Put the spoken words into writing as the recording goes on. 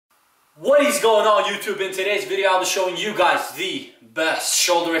What is going on YouTube? In today's video I'll be showing you guys the best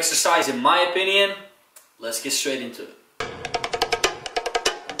shoulder exercise in my opinion. Let's get straight into it.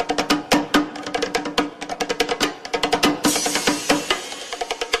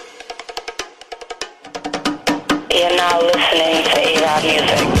 You're now listening to IYI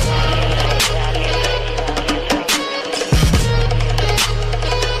music.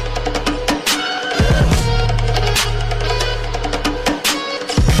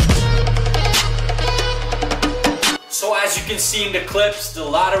 So as you can see in the clips, the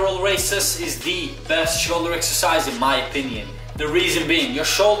lateral raises is the best shoulder exercise in my opinion. The reason being, your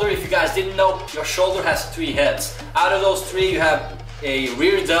shoulder, if you guys didn't know, your shoulder has 3 heads. Out of those 3 you have a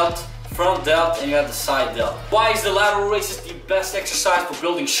rear delt, front delt, and you have the side delt. Why is the lateral raises the best exercise for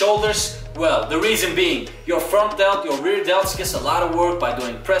building shoulders? Well, the reason being, your front delt, your rear delts gets a lot of work by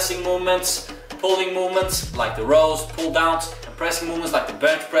doing pressing movements, pulling movements like the rows, pull downs, and pressing movements like the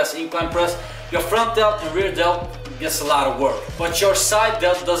bench press, incline press. Your front delt and rear delt gets a lot of work, but your side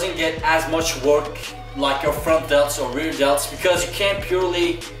delt doesn't get as much work like your front delts or rear delts because you can't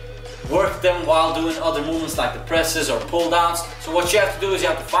purely work them while doing other movements like the presses or pull downs. So what you have to do is you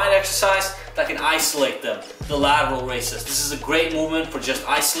have to find exercise that can isolate them. The lateral raises. This is a great movement for just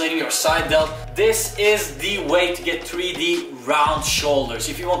isolating your side delt. This is the way to get 3D round shoulders.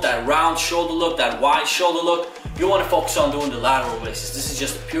 If you want that round shoulder look, that wide shoulder look, you want to focus on doing the lateral raises. This is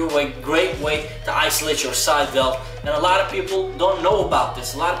just a pure way, great way to isolate your side delt. And a lot of people don't know about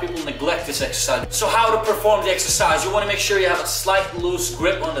this. A lot of people neglect this exercise. So how to perform the exercise? You want to make sure you have a slight loose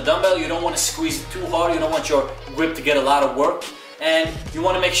grip on the dumbbell. You don't want to squeeze it too hard. You don't want your grip to get a lot of work. And you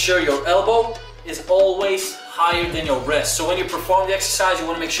want to make sure your elbow is always higher than your wrist. So when you perform the exercise, you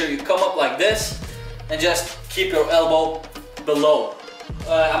want to make sure you come up like this and just keep your elbow below.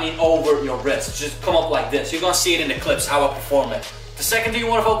 Over your wrist. Just come up like this. You're gonna see it in the clips how I perform it. The second thing you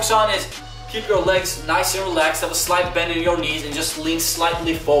want to focus on is keep your legs nice and relaxed, have a slight bend in your knees, and just lean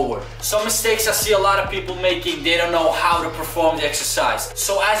slightly forward. Some mistakes I see a lot of people making, they don't know how to perform the exercise.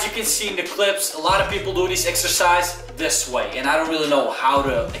 So as you can see in the clips, a lot of people do this exercise this way, and I don't really know how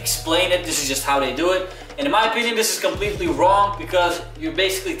to explain it. This is just how they do it. And in my opinion, this is completely wrong because you're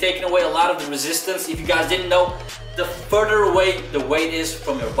basically taking away a lot of the resistance. If you guys didn't know, the further away the weight is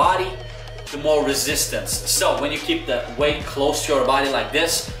from your body, the more resistance. So when you keep the weight close to your body like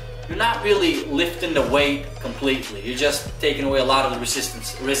this, you're not really lifting the weight completely. You're just taking away a lot of the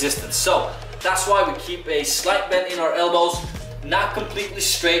resistance. So that's why we keep a slight bend in our elbows, not completely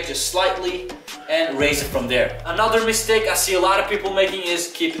straight, just slightly, and raise it from there. Another mistake I see a lot of people making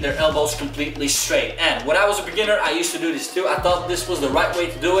is keeping their elbows completely straight. And when I was a beginner, I used to do this too. I thought this was the right way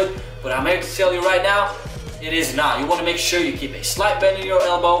to do it, but I'm here to tell you right now, it is not. You want to make sure you keep a slight bend in your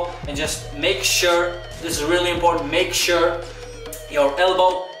elbow and just make sure, this is really important, make sure your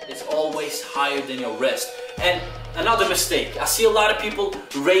elbow is always higher than your wrist. And another mistake, I see a lot of people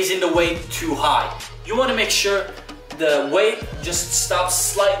raising the weight too high. You want to make sure the weight just stops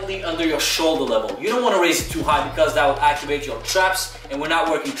slightly under your shoulder level. You don't want to raise it too high because that will activate your traps, and we're not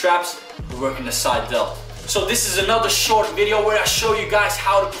working traps, we're working the side delt. So this is another short video where I show you guys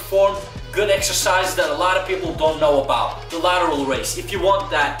how to perform good exercises that a lot of people don't know about. The lateral raise. If you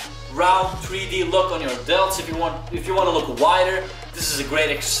want that round 3D look on your delts, if you want to look wider, this is a great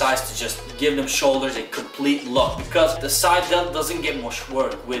exercise to just give them shoulders a complete look because the side delt doesn't get much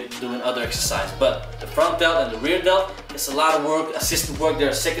work with doing other exercises, but the front delt and the rear delt gets a lot of work, assisted work. There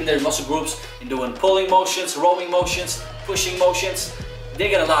are secondary muscle groups in doing pulling motions, rowing motions, pushing motions. They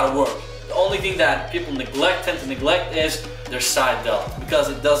get a lot of work. The only thing that people tend to neglect is their side delt because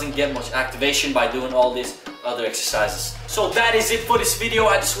it doesn't get much activation by doing all these other exercises. So that is it for this video.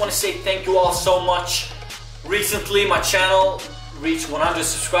 I just want to say thank you all so much. Recently my channel reached 100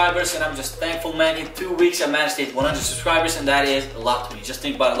 subscribers and I'm just thankful, man. In 2 weeks I managed to hit 100 subscribers and that is a lot to me. Just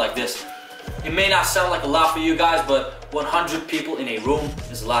think about it like this. It may not sound like a lot for you guys, but 100 people in a room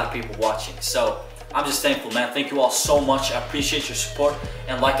is a lot of people watching. So I'm just thankful, man. Thank you all so much. I appreciate your support.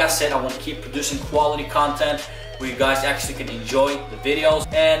 And like I said, I want to keep producing quality content where you guys actually can enjoy the videos.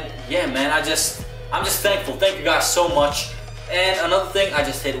 And yeah, man, I'm just thankful. Thank you guys so much. And another thing, I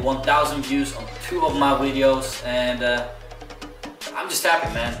just hit 1,000 views on 2 of my videos, and I'm just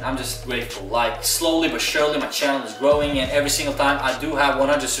happy, man. I'm just grateful. Like, slowly but surely my channel is growing, and every single time I do have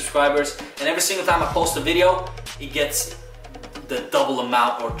 100 subscribers, and every single time I post a video, it gets the double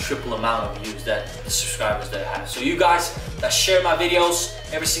amount or triple amount of views that the subscribers that I have. So you guys that share my videos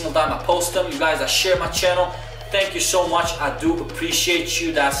every single time I post them, you guys that share my channel, thank you so much. I do appreciate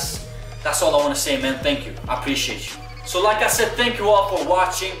you. That's all I want to say, man. Thank you. I appreciate you. So like I said, thank you all for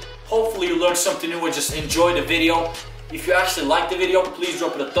watching. Hopefully you learned something new and just enjoy the video. If you actually liked the video, please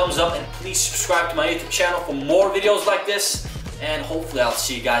drop it a thumbs up and please subscribe to my YouTube channel for more videos like this. And hopefully I'll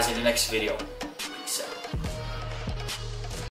see you guys in the next video.